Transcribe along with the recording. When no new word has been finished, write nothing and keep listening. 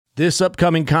This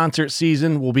upcoming concert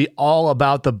season will be all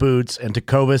about the boots, and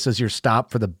Tecovas is your stop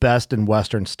for the best in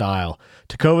Western style.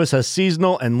 Tecovas has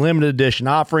seasonal and limited edition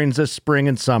offerings this spring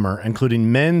and summer,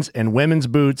 including men's and women's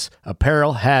boots,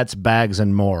 apparel, hats, bags,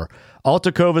 and more. All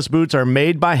Tecovas boots are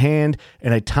made by hand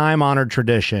in a time-honored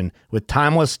tradition with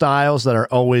timeless styles that are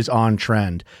always on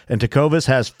trend. And Tecovas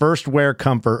has first wear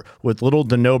comfort with little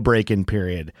to no break-in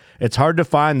period. It's hard to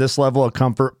find this level of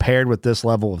comfort paired with this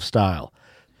level of style.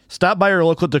 Stop by your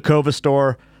local Tecovas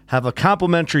store, have a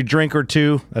complimentary drink or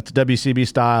two, that's WCB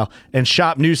style, and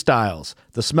shop new styles.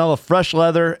 The smell of fresh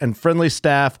leather and friendly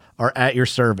staff are at your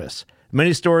service.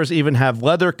 Many stores even have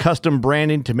leather custom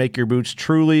branding to make your boots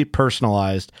truly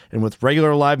personalized. And with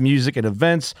regular live music and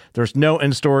events, there's no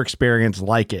in-store experience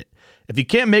like it. If you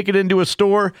can't make it into a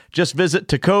store, just visit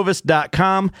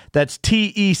tecovas.com. That's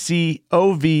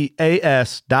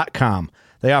TECOVAS.com.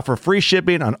 They offer free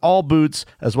shipping on all boots,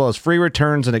 as well as free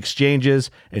returns and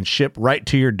exchanges, and ship right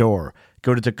to your door.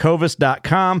 Go to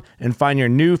tecovas.com and find your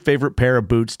new favorite pair of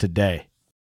boots today.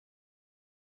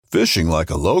 Fishing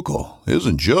like a local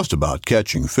isn't just about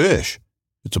catching fish.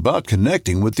 It's about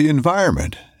connecting with the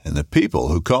environment and the people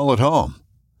who call it home.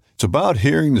 It's about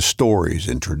hearing the stories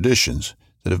and traditions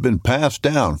that have been passed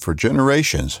down for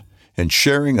generations and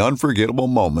sharing unforgettable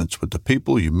moments with the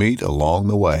people you meet along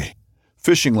the way.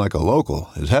 Fishing like a local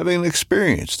is having an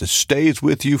experience that stays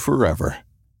with you forever.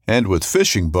 And with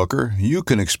Fishing Booker, you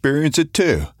can experience it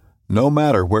too, no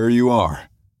matter where you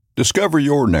are. Discover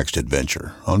your next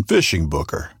adventure on Fishing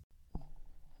Booker.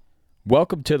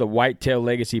 Welcome to the Whitetail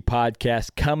Legacy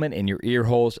Podcast, coming in your ear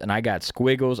holes, and I got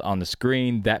squiggles on the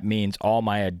screen. That means all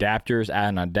my adapters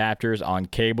and adapters on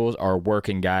cables are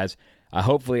working, guys.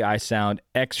 Hopefully I sound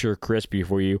extra crispy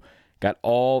for you. Got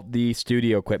all the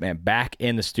studio equipment back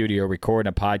in the studio recording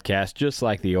a podcast just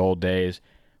like the old days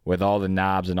with all the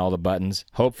knobs and all the buttons.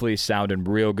 Hopefully sounding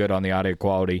real good on the audio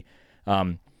quality.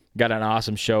 Got an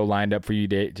awesome show lined up for you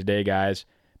today, guys.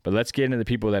 But let's get into the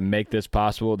people that make this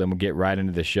possible, then we'll get right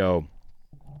into the show.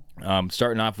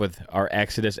 Starting off with our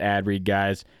Exodus ad read,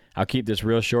 guys. I'll keep this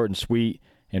real short and sweet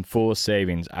and full of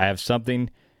savings. I have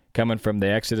something coming from the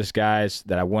Exodus guys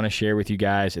that I want to share with you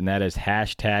guys, and that is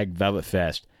hashtag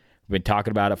VelvetFest. We've been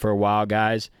talking about it for a while,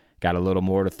 guys. Got a little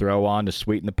more to throw on to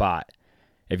sweeten the pot.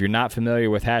 If you're not familiar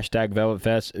with hashtag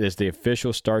VelvetFest, it is the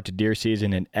official start to deer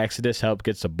season, and Exodus helps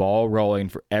get the ball rolling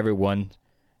for everyone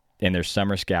in their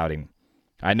summer scouting.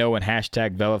 I know when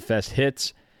hashtag VelvetFest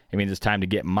hits, it means it's time to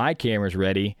get my cameras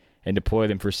ready and deploy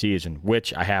them for season,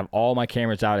 which I have all my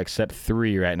cameras out except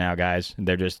 3 right now, guys.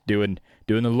 They're just doing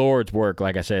the Lord's work,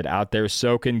 like I said, out there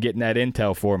soaking, getting that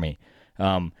intel for me.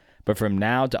 But from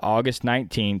now to August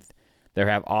 19th, they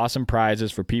have awesome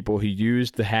prizes for people who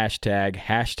use the hashtag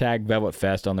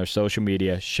VelvetFest on their social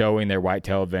media, showing their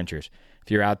whitetail adventures.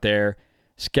 If you're out there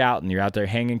scouting, you're out there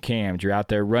hanging cams, you're out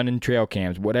there running trail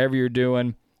cams, whatever you're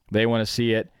doing, they want to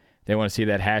see it. They want to see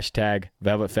that hashtag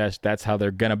VelvetFest. That's how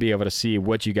they're going to be able to see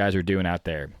what you guys are doing out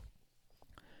there.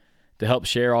 To help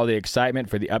share all the excitement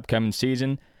for the upcoming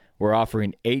season, we're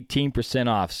offering 18%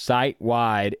 off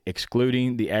site-wide,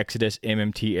 excluding the Exodus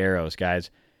MMT arrows, guys.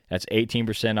 That's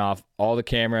 18% off all the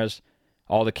cameras,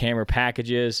 all the camera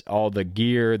packages, all the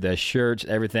gear, the shirts,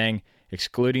 everything,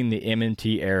 excluding the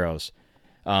MMT arrows.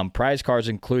 Prize cards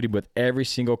included with every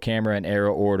single camera and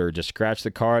arrow order. Just scratch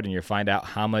the card and you'll find out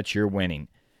how much you're winning.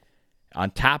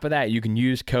 On top of that, you can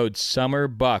use code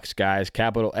SUMMERBUCKS, guys,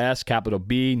 capital S, capital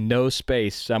B, no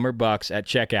space, SUMMERBUCKS at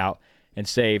checkout, and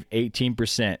save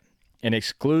 18%. And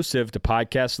exclusive to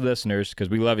podcast listeners, because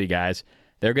we love you guys,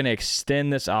 they're going to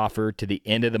extend this offer to the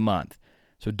end of the month.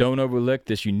 So don't overlook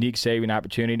this unique saving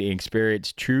opportunity and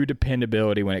experience true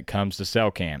dependability when it comes to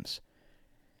cell cams.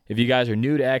 If you guys are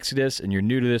new to Exodus and you're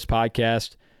new to this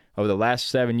podcast, over the last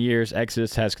 7 years,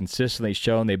 Exodus has consistently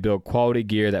shown they build quality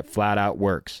gear that flat out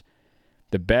works.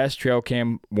 The best trail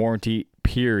cam warranty,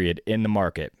 period, in the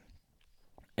market.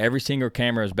 Every single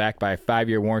camera is backed by a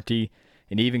 5-year warranty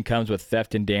and even comes with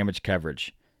theft and damage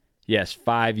coverage. Yes,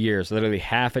 5 years, literally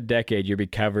half a decade, you'll be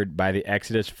covered by the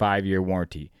Exodus 5-year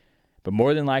warranty. But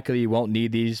more than likely, you won't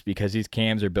need these because these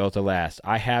cams are built to last.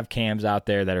 I have cams out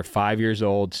there that are 5 years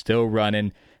old, still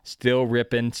running, still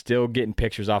ripping, still getting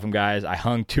pictures off them, guys. I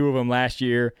hung 2 of them last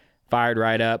year, fired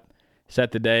right up,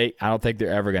 set the date. I don't think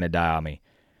they're ever going to die on me.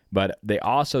 But they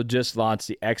also just launched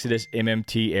the Exodus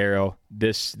MMT arrow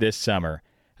this summer,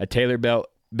 a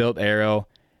tailor-built arrow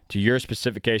to your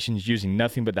specifications using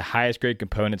nothing but the highest grade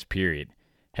components, period.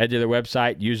 Head to their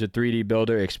website, use the 3D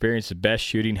builder, experience the best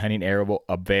shooting hunting arrow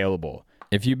available.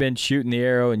 If you've been shooting the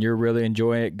arrow and you're really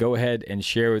enjoying it, go ahead and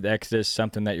share with Exodus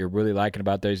something that you're really liking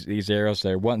about these arrows.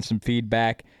 They're wanting some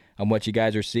feedback on what you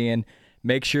guys are seeing.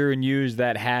 Make sure and use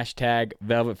that hashtag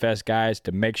VelvetFest, guys,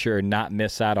 to make sure and not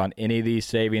miss out on any of these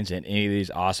savings and any of these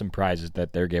awesome prizes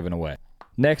that they're giving away.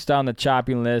 Next on the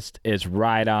chopping list is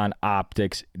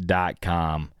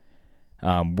RideOnOptics.com.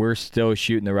 We're still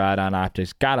shooting the Ride-On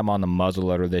Optics. Got them on the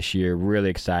muzzleloader this year. Really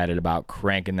excited about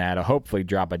cranking that. I'll hopefully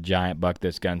drop a giant buck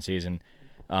this gun season.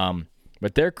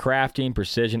 But they're crafting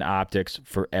precision optics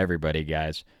for everybody,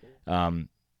 guys.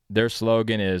 Their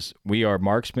slogan is, we are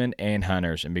marksmen and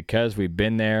hunters. And because we've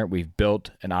been there, we've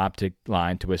built an optic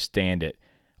line to withstand it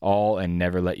all and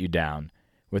never let you down.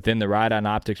 Within the Ride-On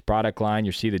Optics product line,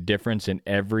 you'll see the difference in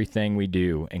everything we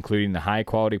do, including the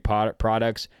high-quality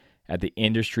products at the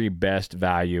industry best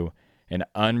value and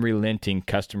unrelenting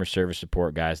customer service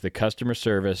support, guys. The customer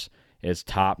service is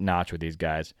top-notch with these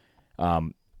guys.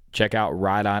 Check out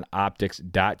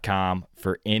RideOnOptics.com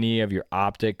for any of your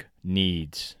optic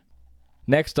needs.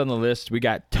 Next on the list, we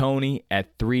got Tony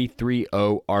at 330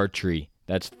 Archery.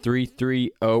 That's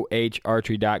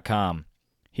 330harchery.com.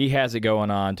 He has it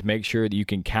going on to make sure that you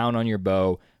can count on your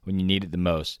bow when you need it the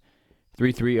most.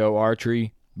 330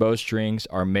 Archery bowstrings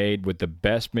are made with the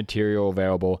best material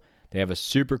available. They have a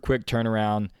super quick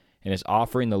turnaround and is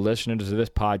offering the listeners of this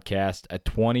podcast a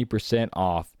 20%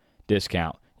 off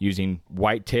discount using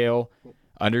Whitetail,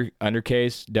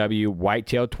 undercase W,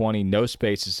 Whitetail 20, no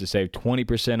spaces to save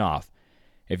 20% off.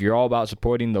 If you're all about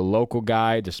supporting the local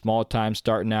guy, the small-time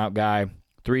starting out guy,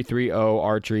 330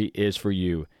 Archery is for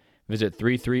you. Visit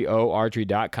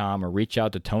 330archery.com or reach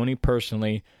out to Tony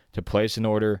personally to place an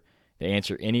order to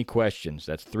answer any questions.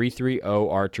 That's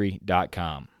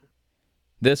 330archery.com.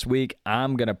 This week,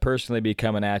 I'm going to personally be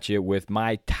coming at you with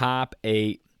my top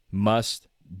 8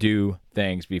 must-do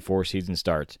things before season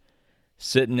starts.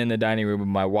 Sitting in the dining room with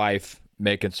my wife,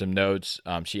 making some notes.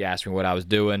 She asked me what I was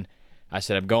doing. I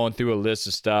said, I'm going through a list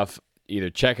of stuff, either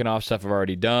checking off stuff I've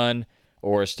already done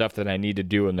or stuff that I need to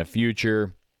do in the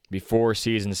future before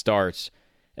season starts.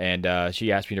 And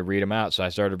she asked me to read them out, so I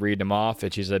started reading them off.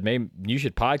 And she said, maybe you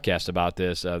should podcast about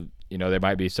this. There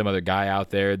might be some other guy out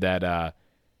there that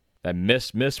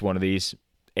missed one of these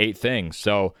 8 things.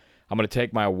 So I'm going to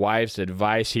take my wife's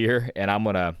advice here, and I'm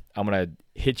gonna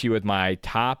hit you with my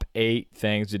top 8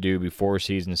 things to do before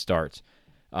season starts.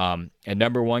 And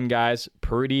number 1, guys,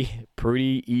 pretty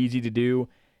easy to do.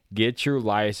 Get your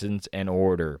license in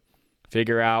order.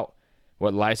 Figure out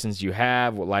what license you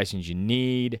have, what license you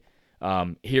need.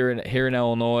 Here in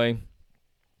Illinois,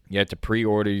 you have to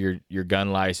pre-order your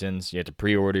gun license. You have to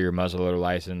pre-order your muzzleloader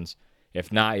license. If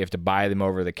not, you have to buy them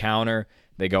over the counter.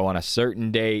 They go on a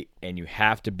certain date, and you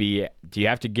have to get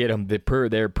them.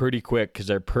 They're pretty quick because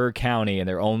they're per county, and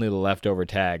they're only the leftover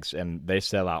tags, and they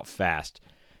sell out fast.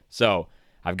 So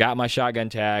I've got my shotgun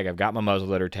tag. I've got my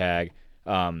muzzleloader tag.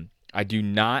 I do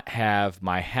not have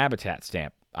my habitat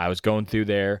stamp. I was going through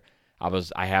there.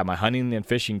 I have my hunting and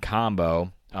fishing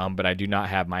combo, but I do not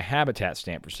have my habitat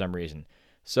stamp for some reason.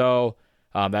 So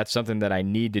that's something that I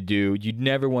need to do. You'd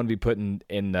never want to be put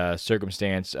in the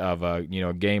circumstance of a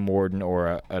game warden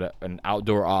or an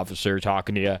outdoor officer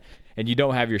talking to you, and you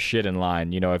don't have your shit in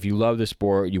line. If you love the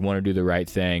sport, you want to do the right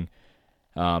thing.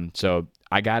 So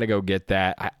I got to go get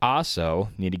that. I also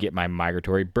need to get my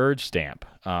migratory bird stamp,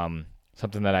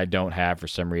 something that I don't have for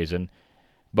some reason.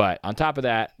 But on top of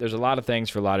that, there's a lot of things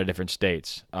for a lot of different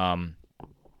states.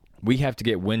 We have to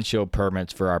get windshield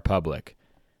permits for our public.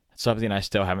 That's something I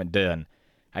still haven't done.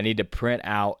 I need to print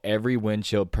out every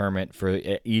windshield permit for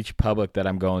each public that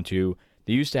I'm going to.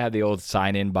 They used to have the old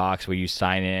sign-in box where you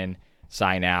sign in,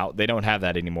 sign out. They don't have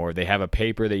that anymore. They have a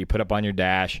paper that you put up on your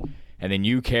dash, and then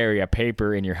you carry a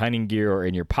paper in your hunting gear or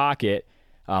in your pocket.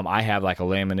 I have like a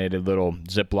laminated little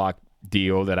Ziploc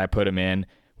deal that I put them in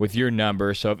with your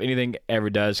number. So if anything ever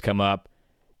does come up,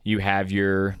 you have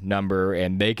your number,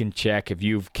 and they can check if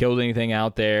you've killed anything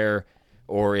out there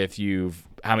or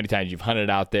how many times you've hunted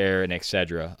out there, and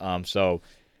etc. So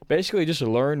basically just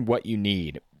learn what you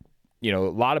need. A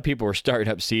lot of people are starting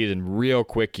up season real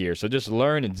quick here. So just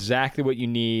learn exactly what you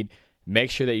need. Make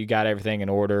sure that you got everything in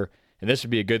order. And this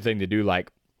would be a good thing to do,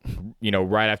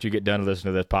 right after you get done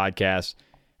listening to this podcast.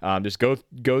 Just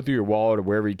go through your wallet or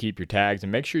wherever you keep your tags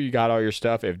and make sure you got all your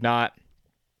stuff. If not,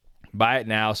 buy it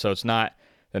now so it's not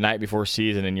the night before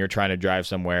season and you're trying to drive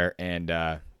somewhere and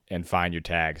find your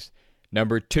tags.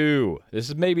 Number 2, this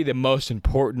is maybe the most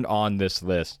important on this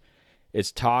list, is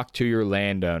talk to your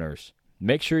landowners.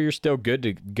 Make sure you're still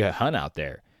good to hunt out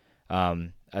there.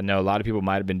 I know a lot of people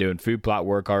might have been doing food plot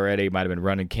work already, might have been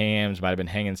running cams, might have been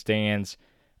hanging stands.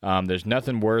 There's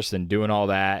nothing worse than doing all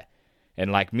that.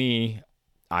 And like me,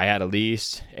 I had a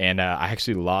lease, and I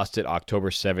actually lost it October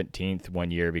 17th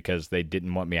one year because they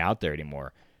didn't want me out there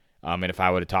anymore. And if I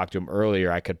would have talked to him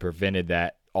earlier, I could have prevented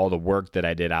that, all the work that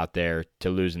I did out there, to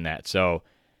losing that. So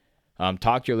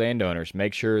talk to your landowners.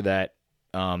 Make sure that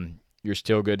you're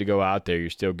still good to go out there. You're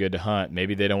still good to hunt.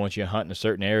 Maybe they don't want you to hunt in a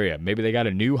certain area. Maybe they got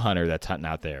a new hunter that's hunting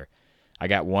out there. I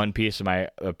got one piece of my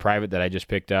private that I just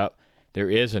picked up. There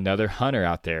is another hunter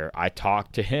out there. I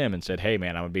talked to him and said, hey,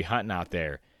 man, I'm going to be hunting out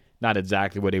there. Not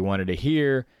exactly what he wanted to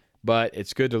hear, but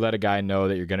it's good to let a guy know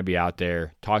that you're going to be out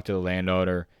there. Talk to the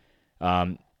landowner.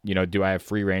 Do I have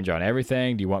free range on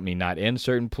everything? Do you want me not in a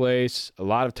certain place? A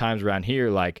lot of times around here,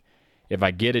 like, if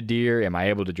I get a deer, am I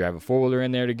able to drive a four-wheeler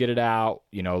in there to get it out?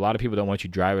 A lot of people don't want you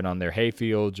driving on their hay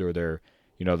fields or their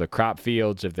crop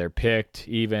fields if they're picked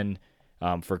even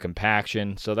for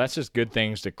compaction. So that's just good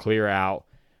things to clear out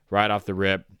right off the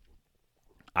rip.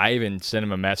 I even sent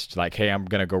him a message like, hey, I'm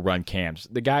going to go run camps.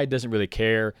 The guy doesn't really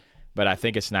care, but I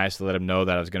think it's nice to let him know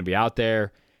that I was going to be out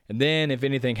there. And then if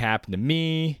anything happened to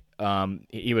me,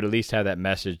 he would at least have that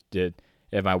message that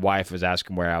if my wife was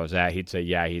asking where I was at, he'd say,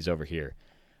 yeah, he's over here.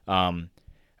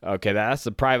 Okay, that's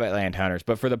the private land hunters.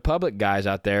 But for the public guys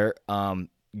out there,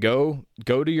 go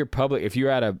to your public. If you're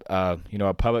at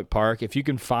a public park, if you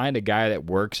can find a guy that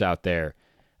works out there,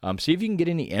 see if you can get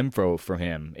any info from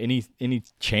him, any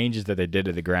changes that they did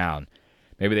to the ground.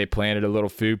 Maybe they planted a little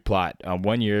food plot.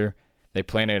 One year, they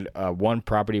planted one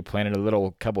property planted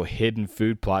a couple hidden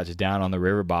food plots down on the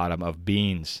river bottom of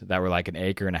beans that were like an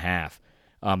acre and a half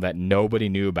that nobody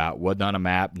knew about. Wasn't on a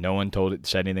map. No one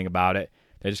said anything about it.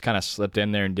 They just kind of slipped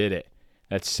in there and did it.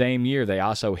 That same year, they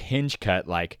also hinge cut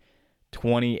like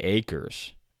 20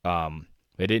 acres.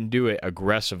 They didn't do it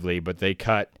aggressively, but they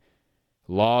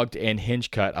logged and hinge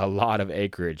cut a lot of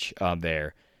acreage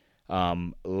there.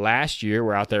 Last year,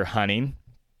 we're out there hunting.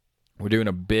 We're doing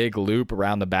a big loop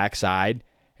around the backside,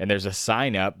 and there's a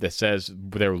sign up that says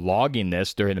they're logging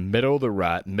this during the middle of the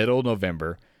rut, middle of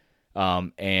November,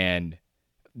 and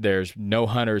there's no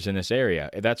hunters in this area.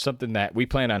 That's something that we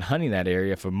plan on hunting that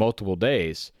area for multiple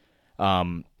days.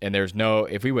 And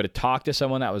if we would have talked to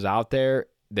someone that was out there,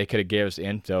 they could have gave us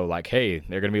info like, hey,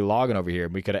 they're going to be logging over here.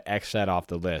 And we could have X'd that off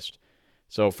the list.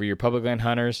 So for your public land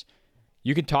hunters,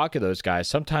 you can talk to those guys.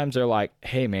 Sometimes they're like,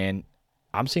 hey, man,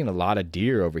 I'm seeing a lot of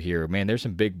deer over here. Man, there's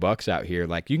some big bucks out here.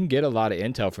 Like, you can get a lot of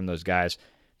intel from those guys.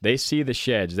 They see the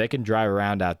sheds. They can drive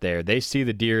around out there. They see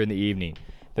the deer in the evening.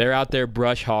 They're out there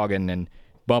brush hogging and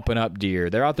bumping up deer.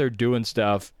 They're out there doing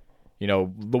stuff,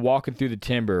 walking through the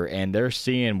timber, and they're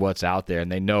seeing what's out there,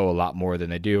 and they know a lot more than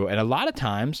they do. And a lot of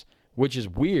times, which is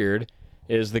weird,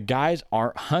 is the guys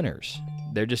aren't hunters.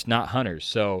 They're just not hunters.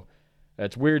 So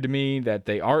that's weird to me that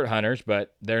they aren't hunters,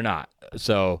 but they're not.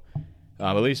 So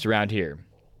at least around here.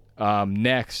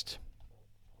 Next,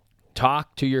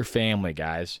 talk to your family,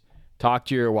 guys. Talk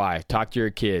to your wife. Talk to your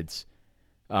kids.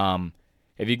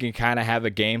 If you can kind of have a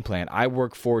game plan. I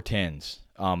work 410s.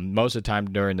 Most of the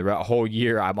time during the whole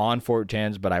year, I'm on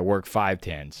 410s, but I work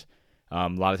 510s. A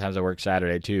lot of times I work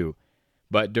Saturday too.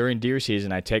 But during deer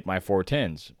season, I take my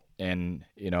 410s. And,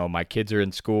 my kids are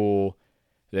in school.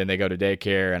 Then they go to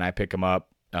daycare, and I pick them up.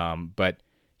 But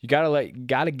you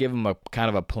gotta give them a kind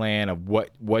of a plan of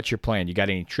what's your plan. You got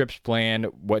any trips planned?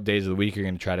 What days of the week you're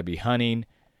going to try to be hunting?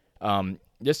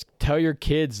 Just tell your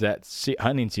kids that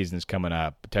hunting season's coming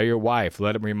up. Tell your wife.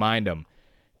 Let them remind them.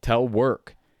 Tell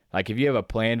work. Like if you have a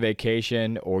planned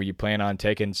vacation or you plan on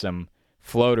taking some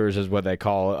floaters is what they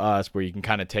call us, where you can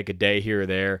kind of take a day here or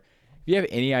there. If you have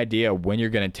any idea when you're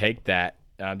going to take that,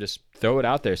 just throw it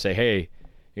out there. Say, hey,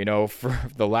 for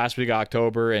the last week of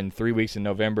October and 3 weeks in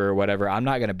November or whatever, I'm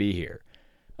not going to be here.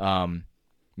 I'm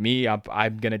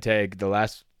going to take the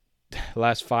last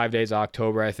 5 days of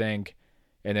October, I think,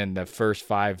 and then the first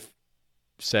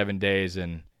 7 days,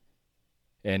 and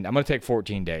I'm going to take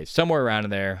 14 days, somewhere around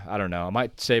in there. I don't know. I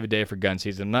might save a day for gun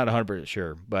season. I'm not 100%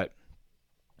 sure, but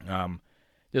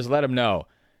just let them know.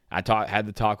 I had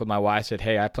the talk with my wife, said,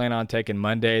 hey, I plan on taking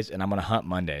Mondays, and I'm going to hunt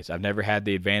Mondays. I've never had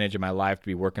the advantage in my life to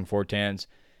be working 410s.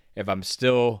 If I'm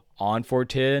still on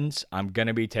 410s, I'm going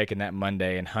to be taking that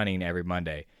Monday and hunting every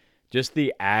Monday. Just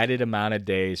the added amount of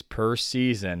days per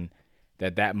season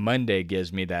that Monday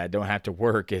gives me that I don't have to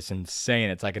work is insane.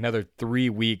 It's like another 3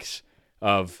 weeks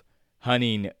of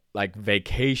hunting, like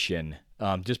vacation,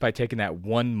 just by taking that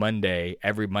one Monday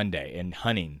every Monday and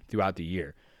hunting throughout the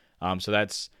year. So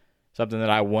that's something that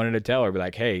I wanted to tell her. Be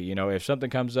like, hey, if something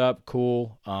comes up,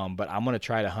 cool. But I'm going to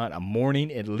try to hunt a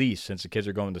morning at least since the kids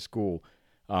are going to school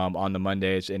on the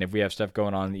Mondays. And if we have stuff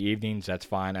going on in the evenings, that's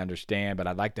fine. I understand. But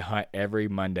I'd like to hunt every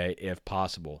Monday if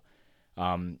possible.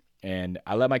 And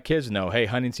I let my kids know, hey,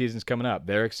 hunting season's coming up.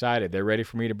 They're excited. They're ready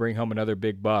for me to bring home another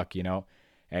big buck,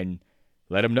 and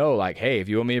let him know, like, hey, if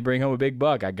you want me to bring home a big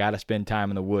buck, I got to spend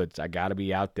time in the woods. I got to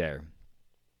be out there.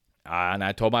 And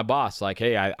I told my boss, like,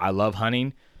 hey, I love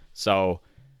hunting. So,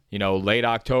 late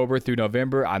October through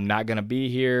November, I'm not going to be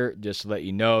here. Just to let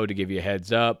you know, to give you a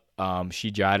heads up.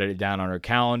 She jotted it down on her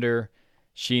calendar.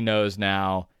 She knows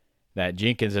now that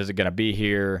Jenkins isn't going to be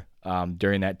here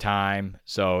during that time.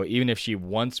 So even if she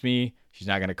wants me, she's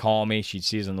not going to call me. She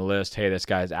sees on the list, hey, this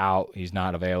guy's out. He's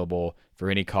not available for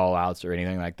any call outs or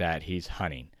anything like that. He's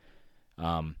hunting.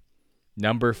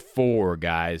 Number 4,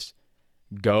 guys,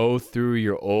 go through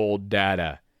your old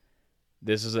data.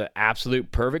 This is an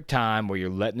absolute perfect time where you're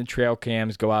letting the trail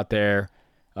cams go out there.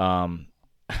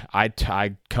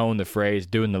 I coin the phrase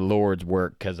doing the Lord's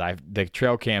work, because the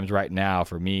trail cams right now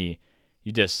for me,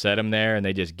 you just set them there and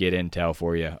they just get intel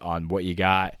for you on what you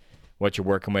got, what you're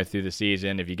working with through the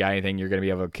season. If you got anything you're going to be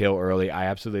able to kill early, I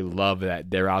absolutely love that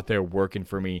they're out there working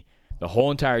for me the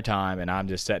whole entire time, and I'm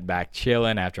just sitting back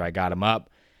chilling after I got them up.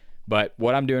 But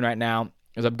what I'm doing right now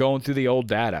is I'm going through the old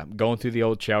data, going through the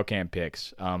old trail cam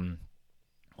pics,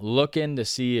 looking to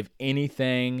see if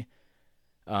anything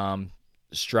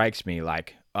strikes me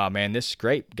like, oh man, this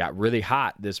scrape got really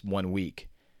hot this 1 week.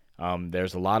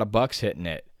 There's a lot of bucks hitting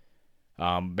it.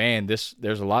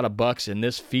 There's a lot of bucks in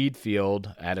this feed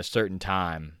field at a certain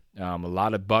time. A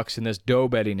lot of bucks in this doe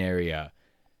bedding area.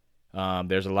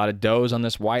 There's a lot of does on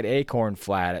this white acorn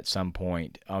flat at some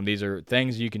point. These are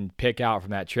things you can pick out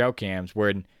from that trail cams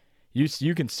where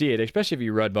you can see it, especially if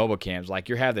you run mobile cams. Like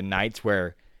you have the nights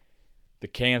where the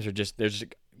cams are just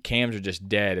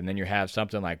dead, and then you have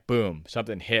something like boom,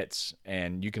 something hits,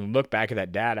 and you can look back at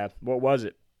that data. What was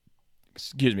it?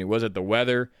 Excuse me. Was it the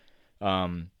weather?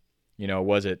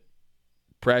 Was it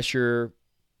pressure?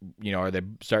 Are they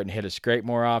starting to hit a scrape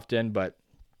more often? But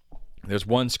there's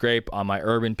one scrape on my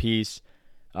urban piece.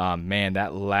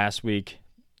 That last week,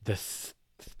 the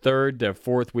 3rd to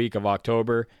 4th week of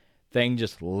October, thing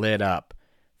just lit up.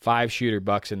 5 shooter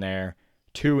bucks in there,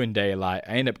 2 in daylight.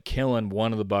 I ended up killing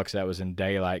one of the bucks that was in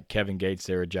daylight. Kevin Gates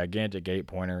there, a gigantic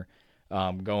 8-pointer,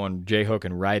 going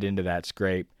J-hooking right into that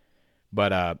scrape.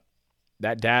 But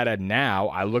that data now,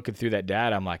 I looking through that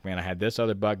data, I'm like, man, I had this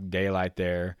other buck daylight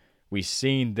there. We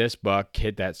seen this buck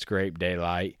hit that scrape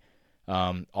daylight.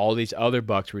 All these other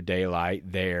bucks were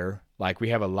daylight there. Like, we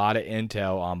have a lot of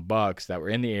intel on bucks that were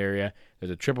in the area.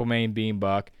 There's a triple main beam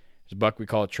buck. There's a buck we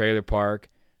call Trailer Park.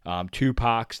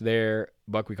 Tupac's there.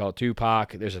 Buck we call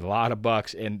Tupac. There's a lot of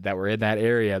bucks that were in that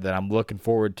area that I'm looking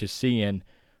forward to seeing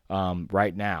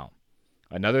right now.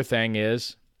 Another thing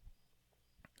is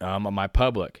on my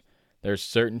public. There's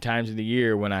certain times of the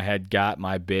year when I had got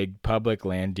my big public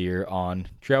land deer on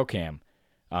trail cam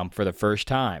for the first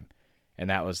time. And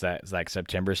that was like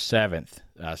September 7th,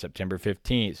 September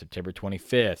 15th, September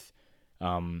 25th.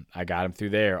 I got him through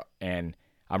there, and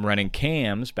I'm running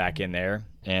cams back in there.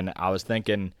 And I was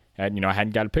thinking, I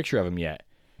hadn't got a picture of him yet.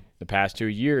 The past 2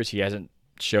 years, he hasn't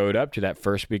showed up to that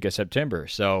first week of September.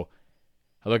 So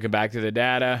looking back to the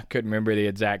data, couldn't remember the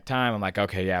exact time. I'm like,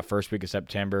 okay, yeah, first week of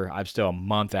September. I'm still a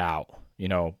month out,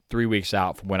 3 weeks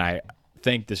out from when I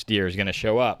think this deer is going to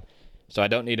show up. So I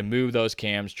don't need to move those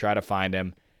cams, try to find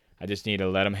him. I just need to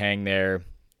let him hang there,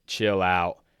 chill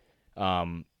out,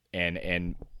 and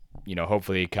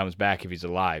hopefully he comes back if he's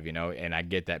alive, and I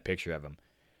get that picture of him.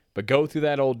 But go through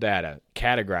that old data,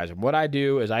 categorize them. What I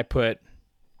do is I'm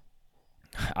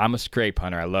a scrape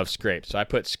hunter. I love scrapes. So I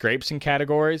put scrapes in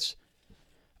categories.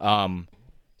 So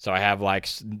I have like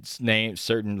names,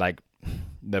 certain like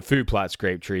the food plot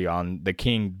scrape tree on the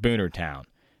King Boonertown,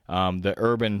 the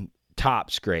urban top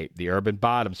scrape, the urban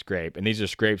bottom scrape. And these are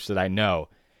scrapes that I know.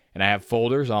 And I have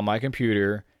folders on my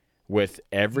computer with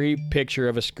every picture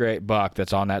of a scrape buck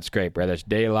that's on that scrape, whether it's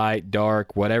daylight,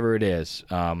 dark, whatever it is,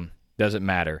 doesn't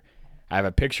matter. I have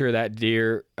a picture of that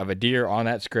deer, of a deer on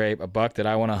that scrape, a buck that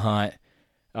I want to hunt.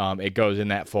 It goes in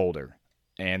that folder,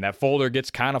 and that folder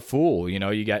gets kind of full.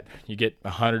 You get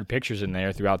 100 pictures in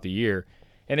there throughout the year,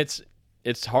 and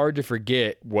it's hard to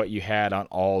forget what you had on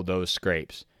all those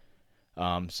scrapes.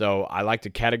 So I like to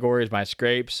categorize my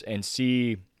scrapes and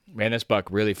see, man, this buck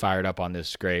really fired up on this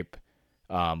scrape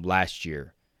last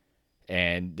year.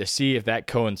 And to see if that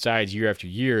coincides year after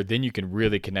year, then you can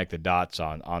really connect the dots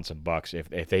on some bucks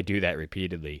if they do that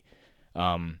repeatedly.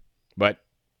 But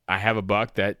I have a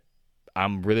buck that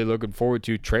I'm really looking forward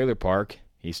to, Trailer Park.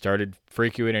 He started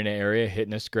freaking in an area,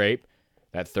 hitting a scrape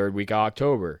that 3rd week of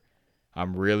October.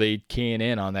 I'm really keying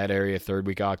in on that area 3rd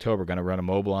week of October. Going to run a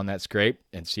mobile on that scrape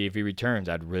and see if he returns.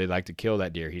 I'd really like to kill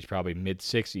that deer. He's probably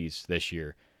mid-60s this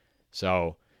year.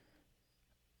 So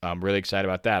I'm really excited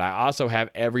about that. I also have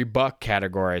every buck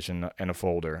categorized in a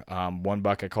folder. One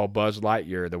buck I call Buzz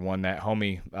Lightyear, the one that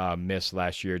homie missed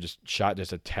last year, just shot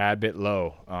just a tad bit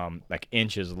low, like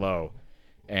inches low,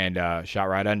 and shot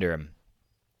right under him.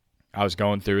 I was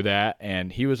going through that,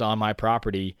 and he was on my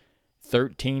property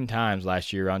 13 times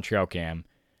last year on trail cam,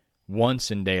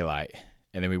 once in daylight.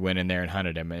 And then we went in there and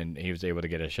hunted him, and he was able to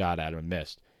get a shot at him and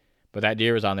missed. But that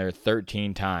deer was on there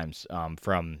 13 times,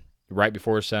 from right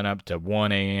before sunup to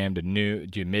 1 a.m. to noon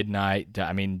to midnight.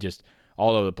 Just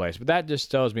all over the place. But that just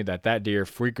tells me that deer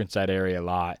frequents that area a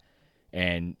lot.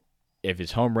 And if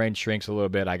his home range shrinks a little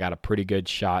bit, I got a pretty good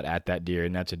shot at that deer,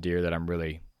 and that's a deer that I'm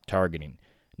really targeting.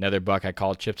 Another buck I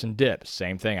call Chips and Dips.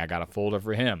 Same thing. I got a folder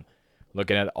for him.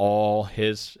 Looking at all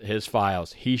his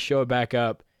files. He showed back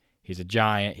up. He's a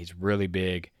giant. He's really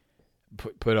big.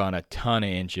 Put on a ton of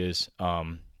inches.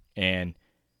 And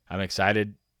I'm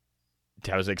excited.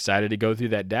 I was excited to go through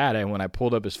that data. And when I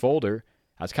pulled up his folder,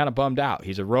 I was kind of bummed out.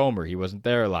 He's a roamer. He wasn't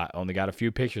there a lot. Only got a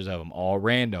few pictures of him, all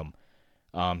random.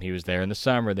 He was there in the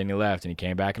summer, then he left, and he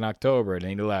came back in October, and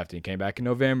then he left, and he came back in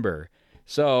November.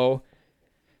 So,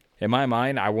 in my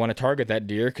mind, I want to target that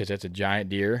deer because it's a giant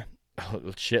deer, a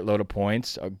shitload of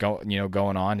points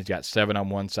going on. He's got 7 on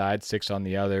one side, 6 on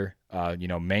the other,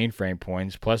 mainframe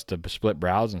points, plus the split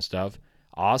brows and stuff.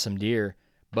 Awesome deer,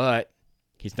 but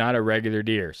he's not a regular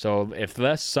deer. So,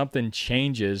 unless something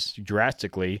changes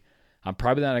drastically, I'm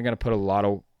probably not going to put a lot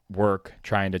of work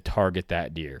trying to target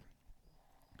that deer.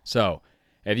 So,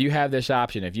 if you have this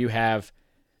option, if you have,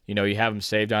 you have them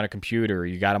saved on a computer, or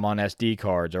you got them on SD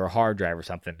cards or a hard drive or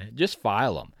something, just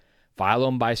file them. File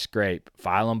them by scrape,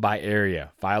 file them by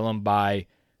area, file them by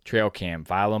trail cam,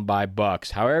 file them by bucks,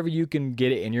 however you can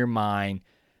get it in your mind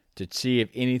to see if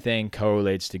anything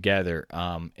correlates together.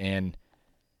 And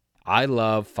I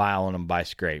love filing them by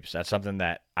scrapes. That's something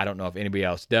that I don't know if anybody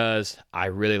else does. I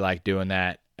really like doing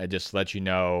that. It just lets you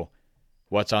know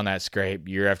what's on that scrape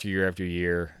year after year after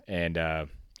year. And a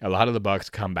lot of the bucks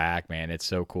come back, man. It's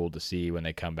so cool to see when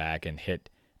they come back and hit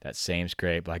that same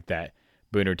scrape, like that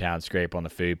Boonertown scrape on the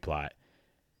food plot.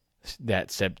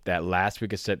 That last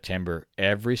week of September,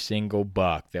 every single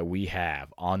buck that we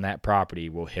have on that property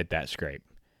will hit that scrape.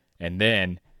 And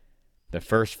then the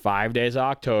first 5 days of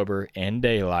October in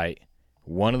daylight,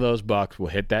 one of those bucks will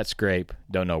hit that scrape.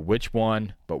 Don't know which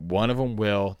one, but one of them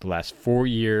will. The last 4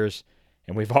 years,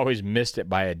 and we've always missed it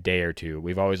by a day or two.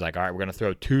 We've always all right, we're going to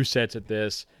throw 2 sets at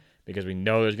this because we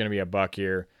know there's going to be a buck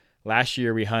here. Last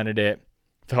year we hunted it.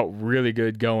 Felt really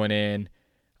good going in.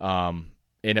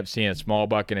 Ended up seeing a small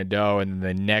buck and a doe, and then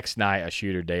the next night a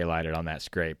shooter daylighted on that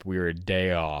scrape. We were a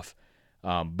day off.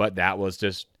 But that was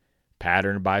just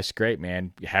patterned by scrape,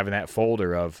 man. Having that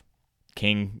folder of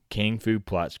King food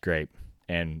plot scrape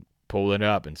and pulling it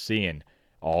up and seeing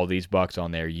all these bucks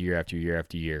on there year after year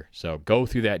after year. So go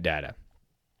through that data.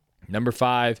 Number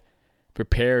 5,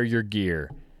 prepare your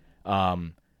gear.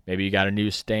 Maybe you got a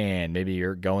new stand. Maybe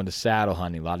you're going to saddle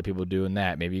hunting. A lot of people doing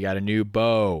that. Maybe you got a new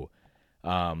bow.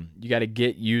 You got to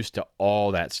get used to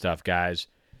all that stuff, guys.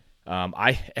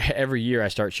 Every year I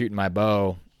start shooting my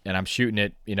bow, and I'm shooting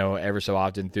it, ever so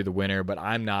often through the winter, but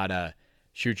I'm not a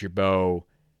shoot your bow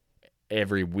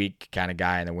every week kind of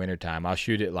guy in the wintertime. I'll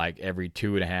shoot it like every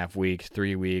 2.5 weeks,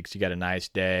 3 weeks. You got a nice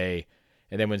day.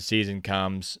 And then when season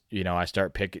comes, I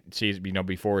start picking season,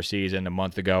 before season, a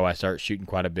month ago, I start shooting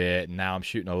quite a bit, and now I'm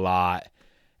shooting a lot.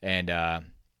 And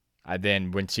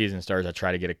then when season starts, I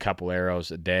try to get a couple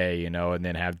arrows a day, and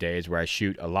then have days where I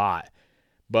shoot a lot.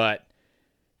 But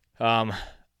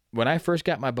when I first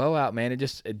got my bow out, man,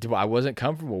 I wasn't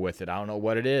comfortable with it. I don't know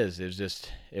what it is.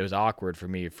 It was awkward for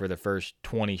me for the first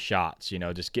 20 shots,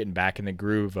 just getting back in the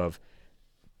groove of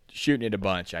shooting it a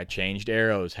bunch. I changed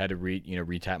arrows, had to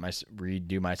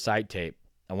redo my sight tape.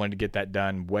 I wanted to get that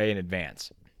done way in advance.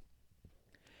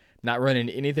 Not running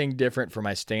anything different for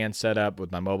my stand setup with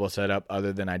my mobile setup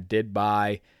other than I did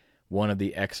buy one of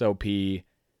the XOP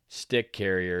stick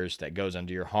carriers that goes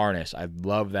under your harness. I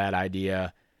love that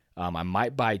idea. I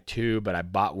might buy 2, but I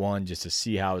bought one just to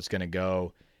see how it's going to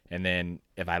go. And then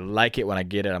if I like it when I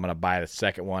get it, I'm going to buy the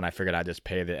second one. I figured I'd just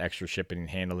pay the extra shipping and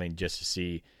handling just to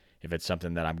see if it's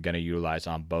something that I'm going to utilize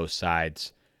on both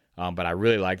sides. But I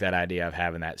really like that idea of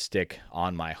having that stick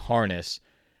on my harness.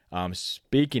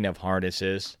 Speaking of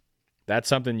harnesses, that's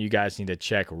something you guys need to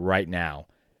check right now.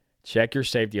 Check your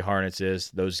safety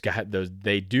harnesses.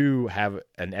 They do have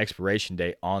an expiration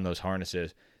date on those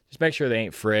harnesses. Just make sure they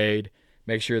ain't frayed.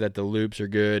 Make sure that the loops are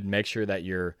good. Make sure that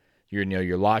your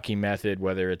locking method,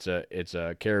 whether it's a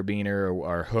carabiner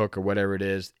or hook or whatever it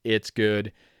is, it's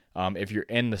good. If you're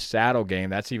in the saddle game,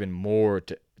 that's even more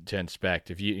to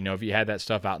inspect. If you had that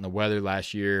stuff out in the weather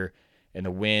last year in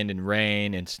the wind and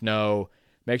rain and snow.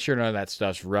 Make sure none of that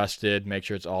stuff's rusted. Make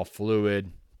sure it's all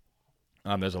fluid.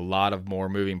 There's a lot of more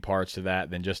moving parts to that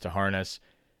than just a harness.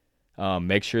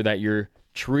 Make sure that your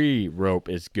tree rope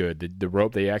is good. The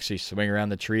rope that you actually swing around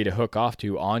the tree to hook off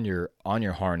to on your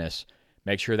harness.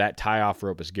 Make sure that tie-off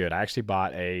rope is good. I actually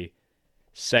bought a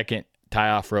second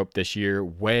tie-off rope this year,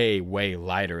 way, way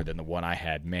lighter than the one I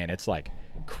had. Man, it's like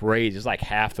crazy. It's like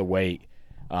half the weight.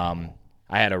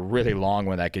 I had a really long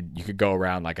one that you could go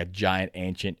around like a giant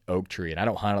ancient oak tree, and I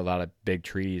don't hunt a lot of big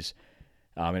trees,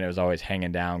 and it was always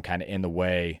hanging down kind of in the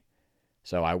way.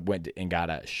 So I went and got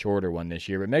a shorter one this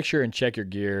year. But make sure and check your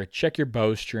gear, check your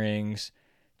bowstrings,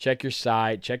 check your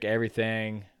sight, check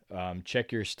everything,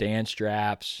 check your stand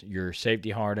straps, your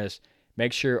safety harness.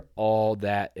 Make sure all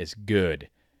that is good.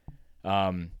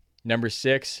 Number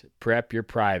 6, prep your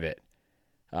private.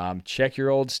 Check your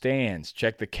old stands,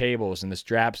 check the cables and the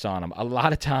straps on them. A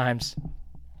lot of times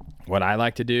what I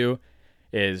like to do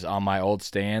is on my old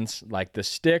stands, like the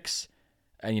sticks,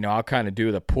 and I'll kind of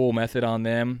do the pull method on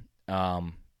them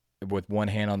with one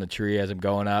hand on the tree as I'm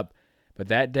going up. But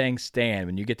that dang stand,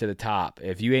 when you get to the top,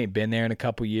 if you ain't been there in a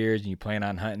couple years and you plan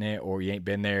on hunting it, or you ain't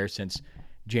been there since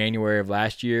January of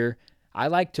last year, I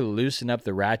like to loosen up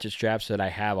the ratchet straps that I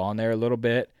have on there a little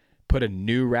bit, put a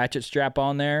new ratchet strap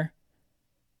on there,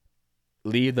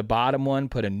 leave the bottom one,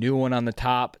 put a new one on the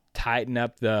top, tighten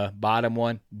up the bottom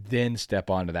one, then step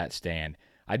onto that stand.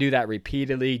 I do that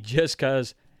repeatedly just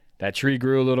because that tree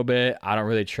grew a little bit. I don't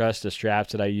really trust the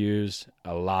straps that I use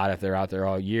a lot if they're out there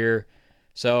all year.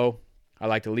 So I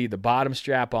like to leave the bottom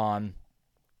strap on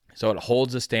so it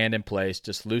holds the stand in place.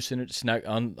 Just loosen it,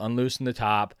 unloosen the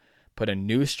top, put a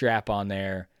new strap on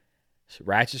there,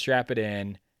 ratchet strap it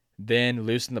in, then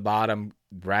loosen the bottom,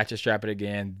 ratchet strap it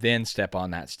again, then step on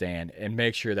that stand and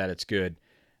make sure that it's good.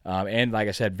 And like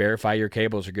I said, verify your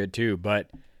cables are good too.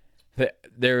 But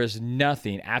there is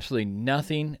nothing, absolutely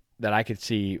nothing that I could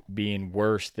see being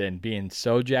worse than being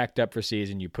so jacked up for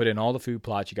season. You put in all the food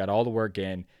plots, you got all the work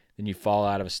in, then you fall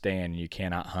out of a stand and you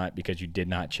cannot hunt because you did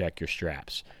not check your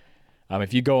straps.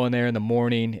 If you go in there in the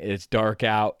morning, it's dark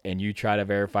out, and you try to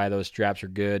verify those straps are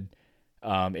good,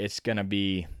 it's going to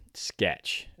be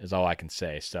sketch is all I can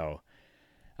say. So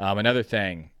another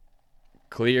thing,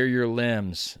 clear your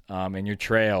limbs and your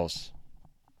trails,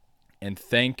 and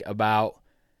think about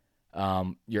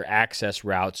your access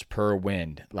routes per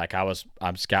wind. Like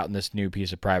I'm scouting this new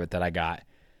piece of private that I got.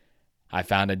 I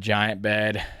found a giant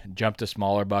bed, jumped a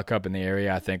smaller buck up in the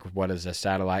area. I think what is a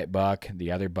satellite buck.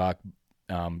 The other buck,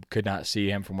 could not see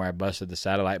him from where I busted the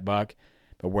satellite buck,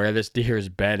 but where this deer is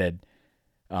bedded,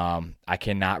 I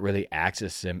cannot really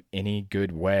access him any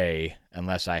good way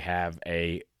unless I have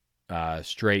a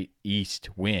straight east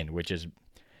wind, which is,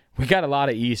 we got a lot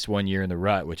of east one year in the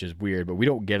rut, which is weird, but we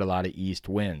don't get a lot of east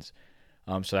winds.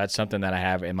 So that's something that I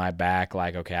have in my back.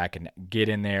 Like, okay, I can get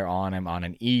in there on him on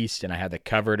an east, and I have the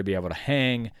cover to be able to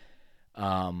hang.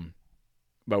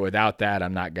 But without that,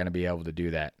 I'm not going to be able to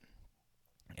do that.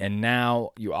 And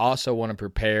now you also want to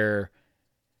prepare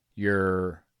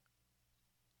your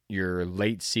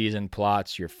late season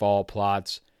plots, your fall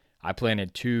plots. I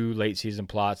planted 2 late season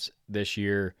plots this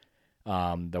year.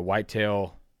 The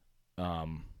whitetail,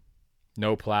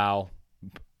 no plow,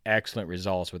 excellent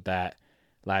results with that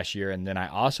last year. And then I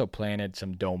also planted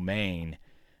some domain.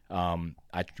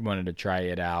 I wanted to try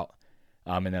it out.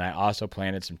 And then I also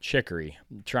planted some chicory.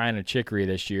 I'm trying a chicory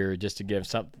this year just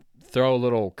to throw a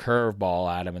little curveball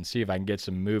at them and see if I can get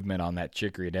some movement on that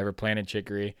chicory. Never planted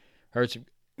chicory. Heard some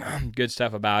good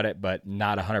stuff about it, but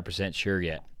not 100% sure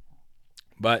yet.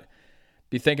 But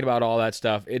be thinking about all that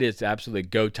stuff. It is absolutely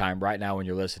go time right now when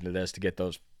you're listening to this to get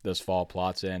those fall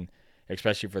plots in,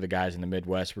 especially for the guys in the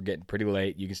Midwest. We're getting pretty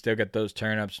late. You can still get those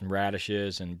turnips and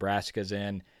radishes and brassicas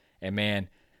in. And man,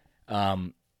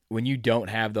 when you don't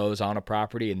have those on a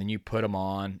property and then you put them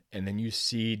on and then you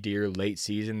see deer late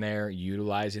season there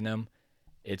utilizing them,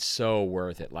 it's so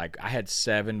worth it. Like, I had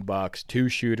 7 bucks, 2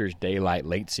 shooters, daylight,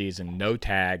 late season, no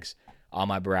tags on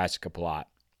my brassica plot.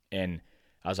 And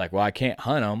I was like, well, I can't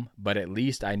hunt them, but at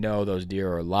least I know those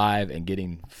deer are alive and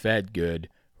getting fed good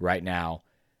right now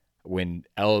when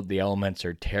the elements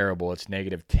are terrible. It's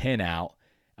 -10 out,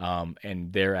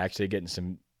 and they're actually getting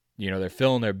some, they're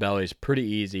filling their bellies pretty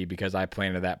easy because I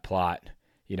planted that plot,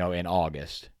 in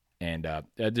August. And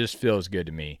that just feels good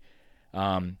to me.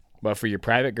 But for your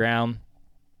private ground,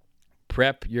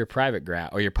 prep your private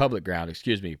ground, or your public ground,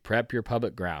 prep your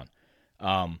public ground.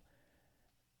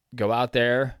 Go out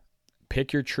there,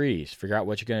 pick your trees, figure out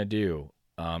what you're going to do.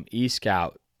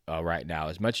 E-Scout right now,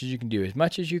 as much as you can do, as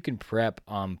much as you can prep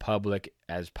on public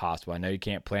as possible. I know you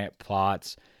can't plant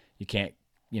plots, you can't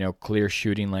clear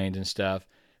shooting lanes and stuff.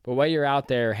 But while you're out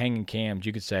there hanging cams,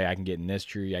 you could say, I can get in this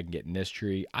tree, I can get in this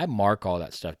tree. I mark all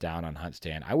that stuff down on Hunt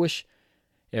Stand. I wish,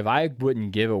 if I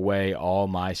wouldn't give away all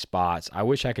my spots, I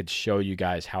wish I could show you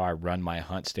guys how I run my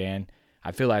Hunt Stand.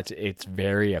 I feel like it's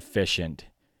very efficient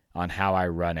on how I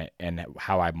run it and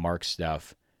how I mark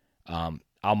stuff.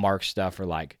 I'll mark stuff for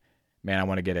like, man, I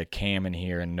want to get a cam in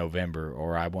here in November,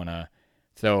 or I want to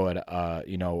throw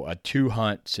a 2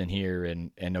 hunts in here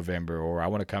in November, or I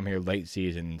want to come here late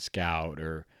season and scout,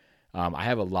 or I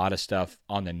have a lot of stuff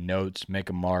on the notes. Make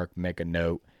a mark, make a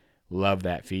note. Love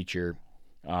that feature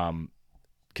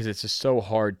because it's just so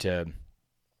hard to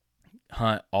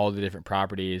hunt all the different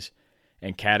properties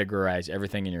and categorize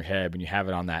everything in your head when you have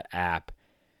it on that app.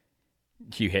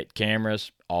 You hit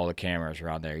cameras, all the cameras are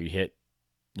on there. You hit,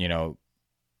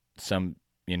 some,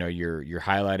 your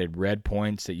highlighted red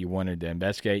points that you wanted to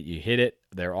investigate. You hit it.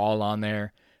 They're all on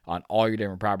there on all your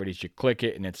different properties. You click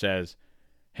it and it says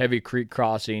heavy creek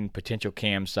crossing, potential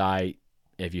cam site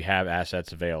if you have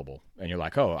assets available. And you're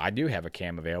like, oh, I do have a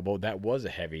cam available. That was a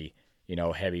heavy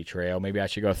trail. Maybe I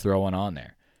should go throw one on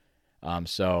there.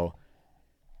 So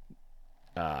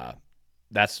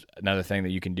that's another thing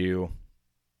that you can do.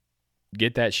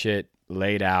 Get that shit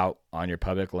laid out on your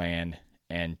public land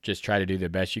and just try to do the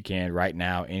best you can right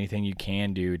now. Anything you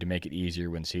can do to make it easier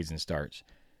when season starts.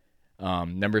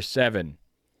 Number 7,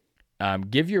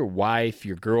 give your wife,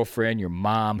 your girlfriend, your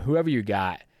mom, whoever you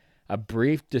got, a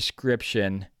brief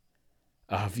description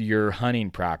of your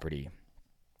hunting property,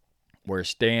 where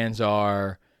stands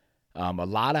are. A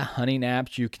lot of hunting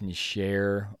apps you can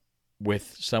share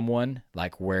with someone,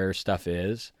 like where stuff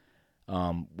is,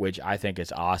 which I think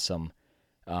is awesome.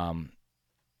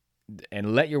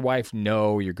 And let your wife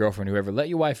know, your girlfriend, whoever, let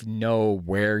your wife know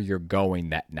where you're going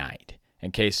that night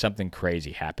in case something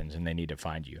crazy happens and they need to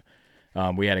find you.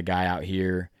 We had a guy out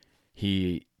here.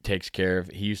 He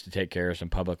used to take care of some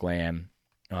public land.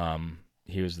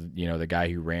 He was, the guy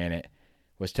who ran it,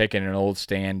 was taking an old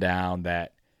stand down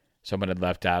that someone had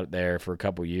left out there for a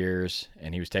couple years,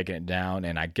 and he was taking it down.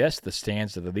 And I guess the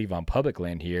stands that they leave on public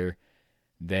land here,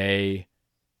 they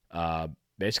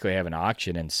basically have an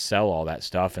auction and sell all that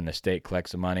stuff, and the state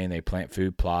collects the money and they plant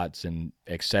food plots and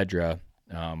etc.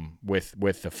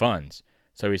 With the funds.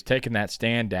 So he's taking that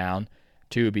stand down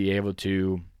to be able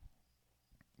to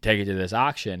take it to this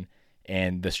auction,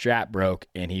 and the strap broke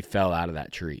and he fell out of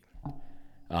that tree.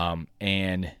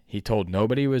 And he told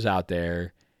nobody was out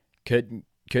there, couldn't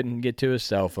get to his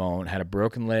cell phone, had a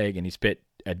broken leg, and he spent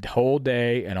a whole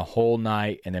day and a whole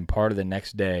night and then part of the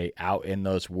next day out in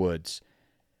those woods.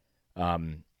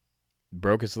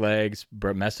 Broke his legs,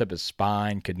 messed up his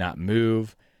spine, could not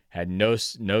move, had no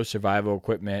survival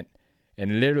equipment.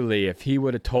 And literally, if he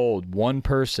would have told one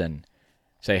person,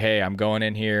 say, hey, I'm going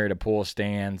in here to pull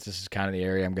stands, this is kind of the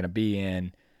area I'm going to be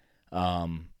in.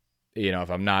 If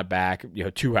I'm not back,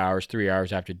 2 hours, 3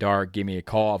 hours after dark, give me a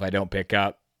call. If I don't pick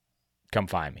up, come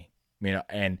find me.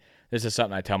 And this is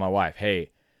something I tell my wife,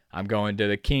 hey, I'm going to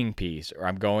the King Piece, or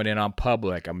I'm going in on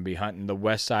Public. I'm going to be hunting the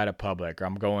west side of Public, or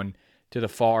I'm going to the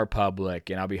far Public,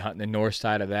 and I'll be hunting the north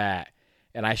side of that.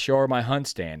 And I show her my hunt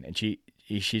stand, and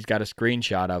she's got a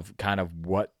screenshot of kind of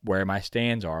where my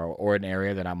stands are, or an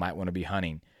area that I might want to be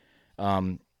hunting.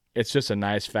 It's just a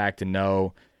nice fact to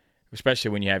know,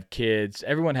 especially when you have kids.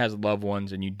 Everyone has loved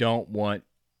ones, and you don't want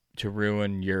to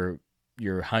ruin your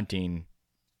hunting,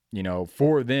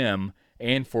 for them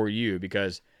and for you,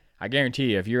 because I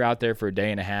guarantee you, if you're out there for a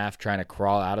day and a half trying to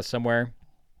crawl out of somewhere,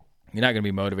 you're not going to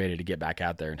be motivated to get back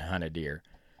out there and hunt a deer.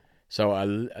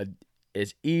 So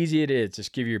as easy it is,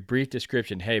 just give you a brief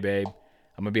description. Hey, babe,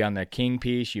 I'm going to be on the King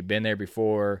Piece. You've been there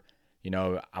before. I'm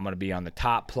going to be on the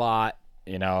top plot,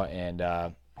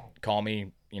 and call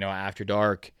me, after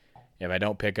dark. If I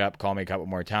don't pick up, call me a couple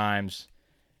more times.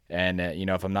 And,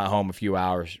 if I'm not home a few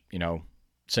hours,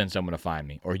 send someone to find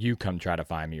me, or you come try to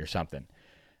find me or something.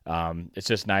 It's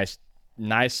just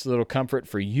nice little comfort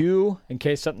for you in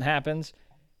case something happens,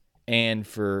 and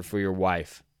for your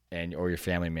wife or your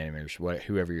family members,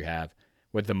 whoever you have.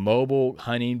 With the mobile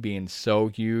hunting being so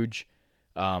huge,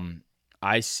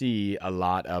 I see a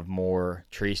lot of more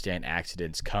tree stand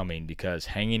accidents coming, because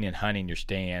hanging and hunting your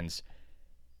stands,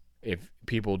 if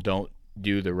people don't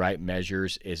do the right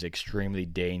measures, is extremely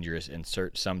dangerous in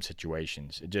some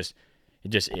situations. It just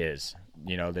is.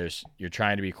 You're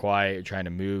trying to be quiet, you're trying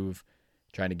to move,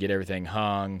 trying to get everything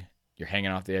hung, you're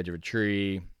hanging off the edge of a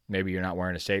tree, maybe you're not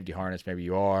wearing a safety harness, maybe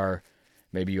you are,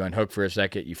 maybe you unhook for a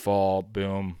second, you fall,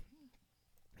 boom,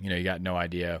 you got no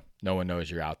idea, no one knows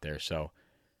you're out there. So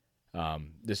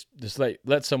just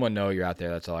let someone know you're out there.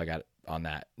 That's all I got on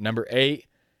that. Number 8,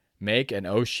 make an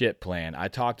oh shit plan. I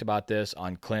talked about this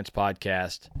on Clint's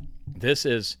podcast. This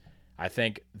is, I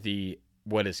think,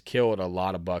 what has killed a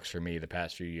lot of bucks for me the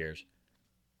past few years.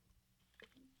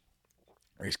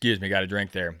 Excuse me, got a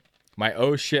drink there. My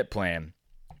oh shit plan.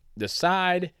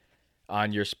 Decide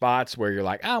on your spots where you're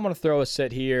like, I'm going to throw a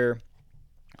sit here.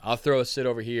 I'll throw a sit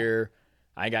over here.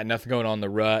 I ain't got nothing going on in the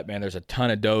rut. Man, there's a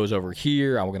ton of does over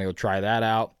here. I'm going to go try that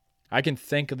out. I can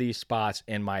think of these spots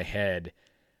in my head,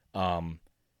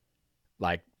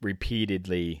 like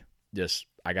repeatedly. Just,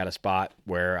 I got a spot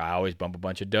where I always bump a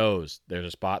bunch of does. There's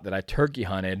a spot that I turkey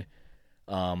hunted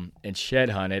and shed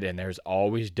hunted, and there's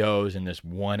always does in this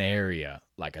one area,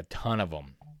 like a ton of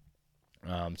them.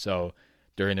 So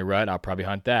during the rut, I'll probably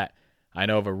hunt that. I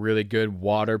know of a really good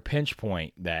water pinch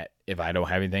point that if I don't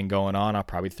have anything going on, I'll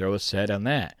probably throw a set on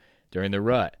that during the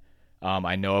rut.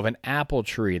 I know of an apple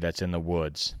tree that's in the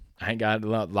woods. I ain't got a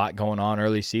lot going on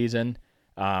early season.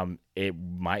 It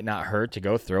might not hurt to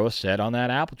go throw a set on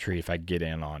that apple tree if I get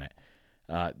in on it.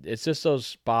 It's just those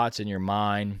spots in your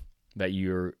mind that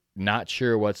you're not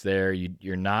sure what's there. You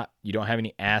don't have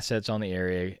any assets on the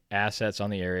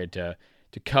area to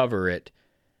cover it.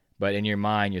 But in your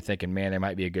mind, you're thinking, man, there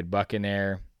might be a good buck in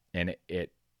there, and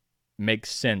it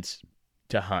makes sense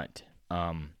to hunt.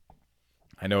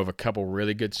 I know of a couple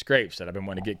really good scrapes that I've been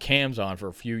wanting to get cams on for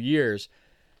a few years,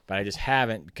 but I just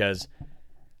haven't because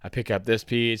I pick up this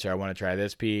piece or I want to try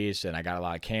this piece, and I got a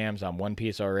lot of cams on one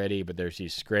piece already, but there's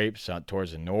these scrapes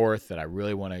towards the north that I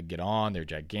really want to get on. They're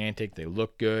gigantic. They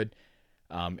look good,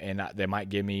 and they might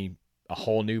give me a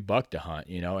whole new buck to hunt,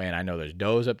 and I know there's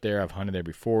does up there. I've hunted there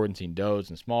before and seen does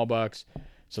and small bucks.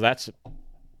 So that's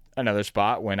another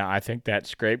spot when I think that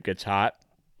scrape gets hot,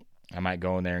 I might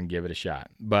go in there and give it a shot.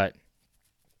 But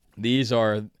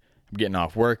I'm getting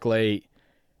off work late.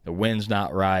 The wind's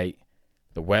not right.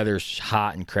 The weather's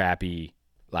hot and crappy.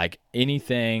 Like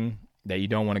anything that you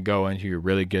don't want to go into your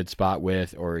really good spot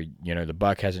with, or, the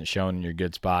buck hasn't shown in your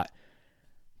good spot,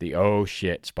 the oh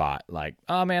shit spot, like,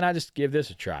 oh man, I just give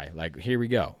this a try. Like, here we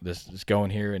go. Let's go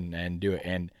in here and do it.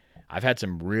 And I've had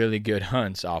some really good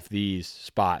hunts off these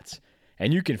spots.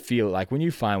 And you can feel it. Like when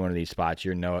you find one of these spots,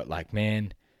 you know it, like,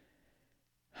 man,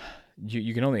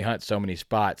 you can only hunt so many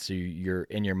spots. So you're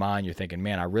in your mind, you're thinking,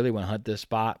 man, I really want to hunt this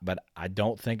spot, but I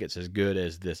don't think it's as good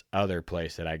as this other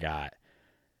place that I got.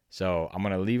 So I'm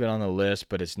going to leave it on the list,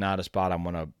 but it's not a spot I'm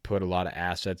going to put a lot of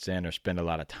assets in or spend a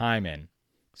lot of time in.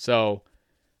 So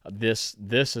this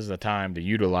is the time to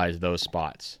utilize those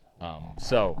spots.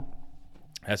 So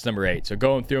that's number 8. So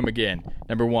going through them again.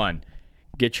 Number 1,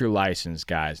 get your license,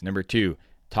 guys. Number 2,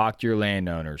 talk to your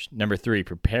landowners. Number 3,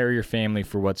 prepare your family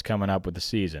for what's coming up with the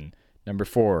season. Number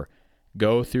 4,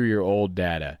 go through your old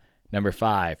data. Number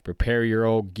 5, prepare your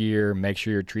old gear. Make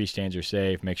sure your tree stands are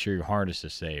safe. Make sure your harness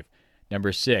is safe.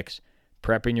 Number 6,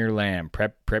 prepping your land.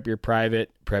 Prep your private,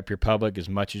 prep your public as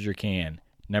much as you can.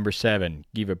 Number 7,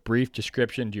 give a brief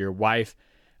description to your wife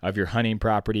of your hunting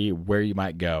property, where you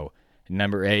might go. And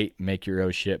number 8, make your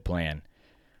oh shit plan.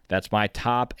 That's my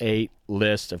top 8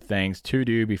 list of things to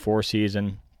do before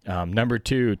season. Number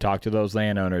 2, talk to those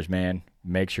landowners, man.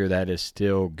 Make sure that is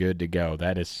still good to go.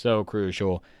 That is so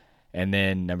crucial. And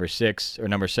then number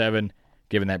 7,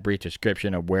 giving that brief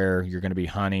description of where you're going to be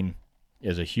hunting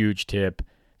is a huge tip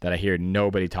that I hear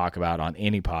nobody talk about on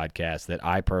any podcast that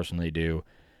I personally do.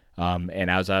 And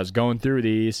as I was going through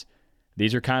these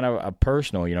are kind of a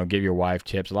personal, give your wife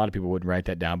tips. A lot of people wouldn't write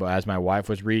that down, but as my wife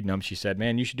was reading them, she said,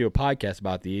 man, you should do a podcast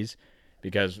about these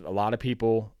because a lot of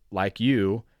people like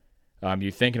you,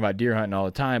 you're thinking about deer hunting all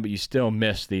the time, but you still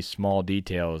miss these small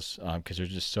details because there's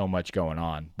just so much going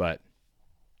on. But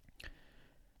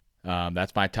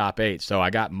that's my top 8. So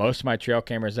I got most of my trail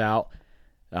cameras out.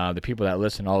 The people that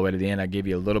listen all the way to the end, I give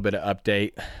you a little bit of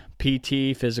update.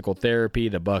 PT, physical therapy,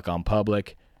 the buck on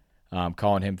public.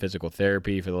 Calling him physical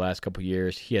therapy for the last couple of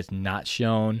years. He has not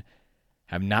shown,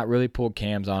 have not really pulled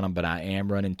cams on him, but I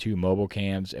am running 2 mobile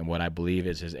cams in what I believe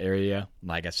is his area.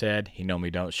 Like I said, he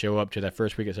normally don't show up to that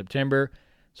first week of September,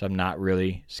 so I'm not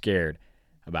really scared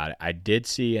about it. I did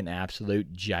see an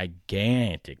absolute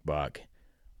gigantic buck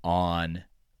on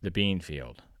the bean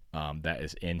field that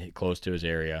is close to his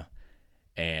area,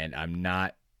 and I'm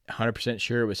not 100%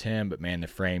 sure it was him, but man, the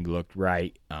frame looked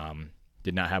right.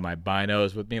 Did not have my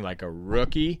binos with me like a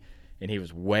rookie, and he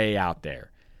was way out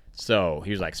there. So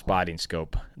he was like spotting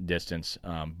scope distance,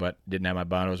 but didn't have my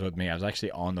binos with me. I was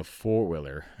actually on the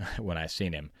 4-wheeler when I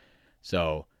seen him.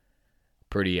 So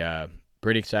pretty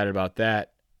excited about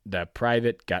that. The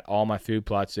private, got all my food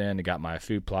plots in. I got my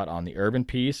food plot on the urban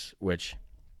piece, which,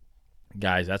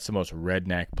 guys, that's the most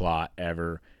redneck plot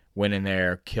ever. Went in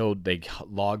there, they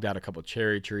logged out a couple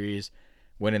cherry trees,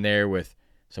 went in there with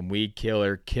some weed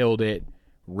killer, killed it,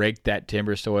 raked that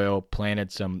timber soil,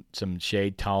 planted some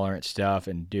shade tolerant stuff,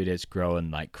 and dude, it's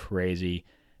growing like crazy.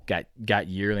 Got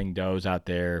yearling does out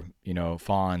there,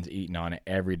 fawns eating on it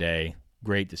every day.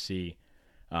 Great to see.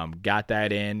 Got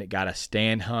that in, got a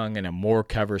stand hung in a more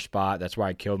cover spot. That's where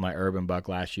I killed my urban buck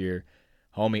last year.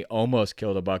 Homie almost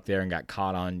killed a buck there and got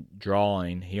caught on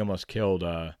drawing. He almost killed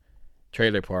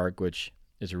Trailer Park, which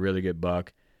is a really good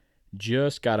buck.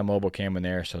 Just got a mobile cam in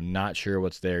there, so not sure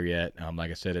what's there yet.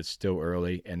 Like I said, it's still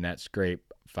early, and that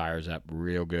scrape fires up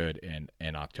real good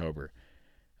in October.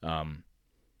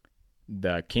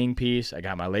 The king piece, I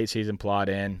got my late season plot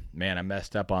in. Man, I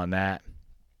messed up on that.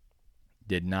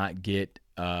 Did not get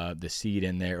the seed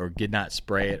in there, or did not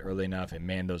spray it early enough, and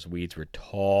man, those weeds were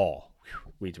tall.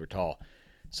 Weeds were tall.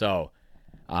 So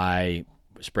I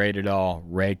sprayed it all,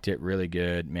 raked it really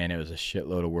good. Man, it was a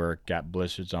shitload of work. Got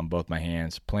blisters on both my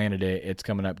hands. Planted it. It's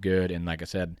coming up good. And like I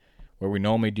said, where we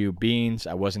normally do beans,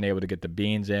 I wasn't able to get the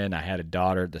beans in. I had a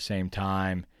daughter at the same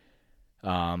time.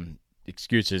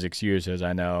 Excuses,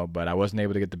 I know. But I wasn't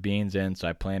able to get the beans in, so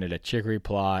I planted a chicory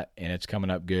plot, and it's coming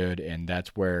up good. And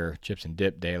that's where Chips and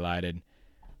Dip daylighted.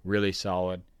 Really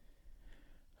solid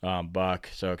buck.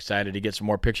 So excited to get some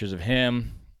more pictures of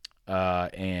him.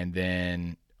 And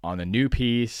then on the new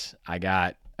piece, I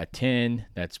got a 10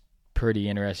 that's pretty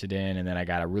interested in, and then I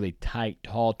got a really tight,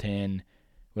 tall 10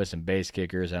 with some base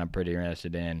kickers that I'm pretty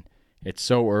interested in. It's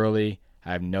so early.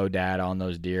 I have no data on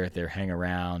those deer if they're hang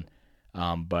around,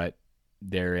 but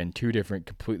they're in two different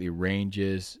completely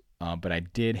ranges. But I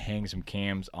did hang some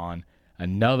cams on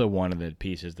another one of the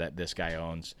pieces that this guy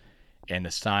owns, and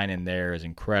the sign in there is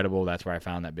incredible. That's where I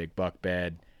found that big buck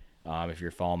bed. If you're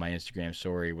following my Instagram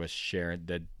story, was sharing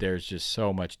that there's just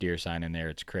so much deer sign in there.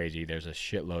 It's crazy. There's a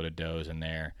shitload of does in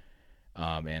there.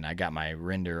 And I got my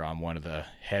render on one of the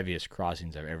heaviest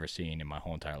crossings I've ever seen in my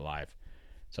whole entire life.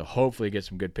 So hopefully get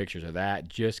some good pictures of that.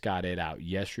 Just got it out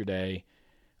yesterday.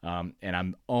 And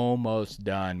I'm almost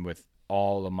done with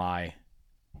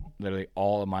literally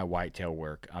all of my whitetail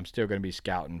work. I'm still going to be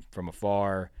scouting from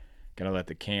afar. Going to let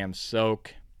the cams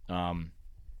soak.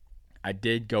 I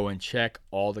did go and check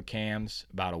all the cams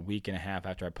about a week and a half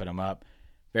after I put them up.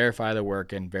 Verify they're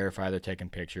working. Verify they're taking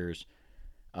pictures.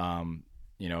 Pull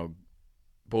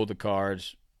the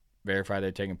cards. Verify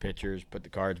they're taking pictures. Put the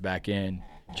cards back in.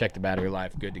 Check the battery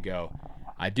life. Good to go.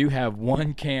 I do have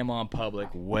one cam on public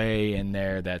way in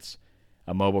there that's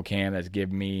a mobile cam that's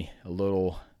giving me a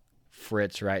little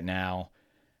fritz right now.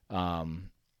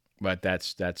 But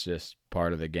that's just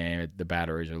part of the game. The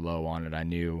batteries are low on it. I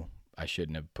knew I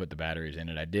shouldn't have put the batteries in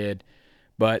it. I did.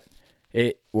 But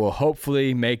it will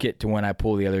hopefully make it to when I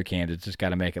pull the other cams. It's just got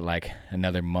to make it like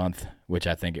another month, which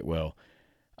I think it will.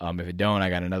 If it don't,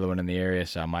 I got another one in the area,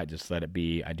 so I might just let it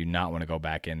be. I do not want to go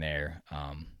back in there.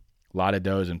 A lot of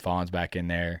does and fawns back in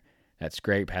there. That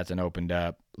scrape hasn't opened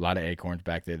up. A lot of acorns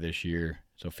back there this year,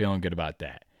 so feeling good about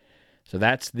that. So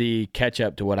that's the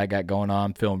catch-up to what I got going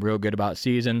on. Feeling real good about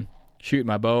season. Shooting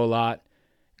my bow a lot.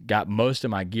 Got most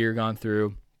of my gear gone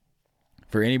through.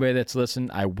 For anybody that's listening,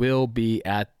 I will be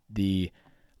at the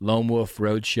Lone Wolf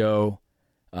Roadshow,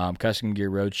 Custom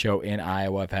Gear Roadshow in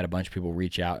Iowa. I've had a bunch of people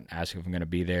reach out and ask if I'm going to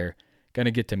be there. Going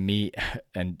to get to meet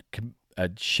a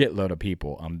shitload of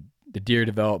people. The Deer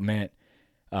Development,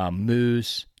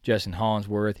 Moose, Justin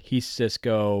Hollinsworth, Heath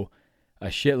Cisco, a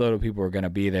shitload of people are going to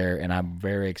be there, and I'm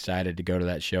very excited to go to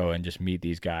that show and just meet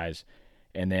these guys.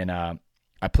 And then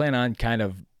I plan on kind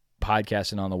of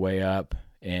podcasting on the way up,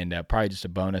 and probably just a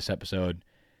bonus episode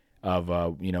of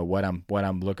what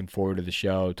I'm looking forward to the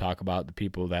show. Talk about the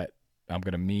people that I'm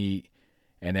gonna meet,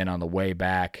 and then on the way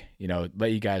back,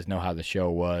 let you guys know how the show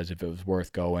was, if it was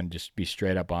worth going. Just be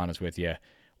straight up honest with you,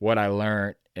 what I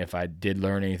learned, if I did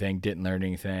learn anything, didn't learn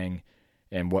anything,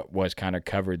 and what was kind of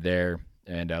covered there,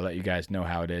 and let you guys know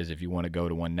how it is if you want to go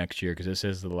to one next year, because this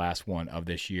is the last one of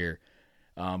this year.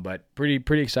 But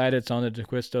pretty excited. It's on the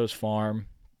DeQuistos farm.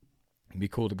 It'd be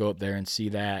cool to go up there and see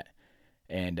that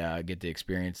and get to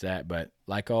experience that. But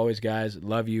like always, guys,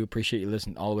 love you. Appreciate you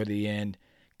listening all the way to the end.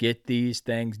 Get these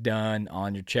things done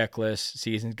on your checklist.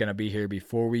 Season's going to be here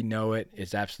before we know it.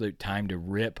 It's absolute time to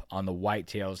rip on the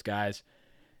whitetails, guys.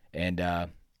 And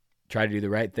try to do the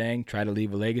right thing. Try to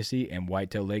leave a legacy. And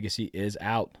Whitetail Legacy is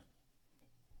out.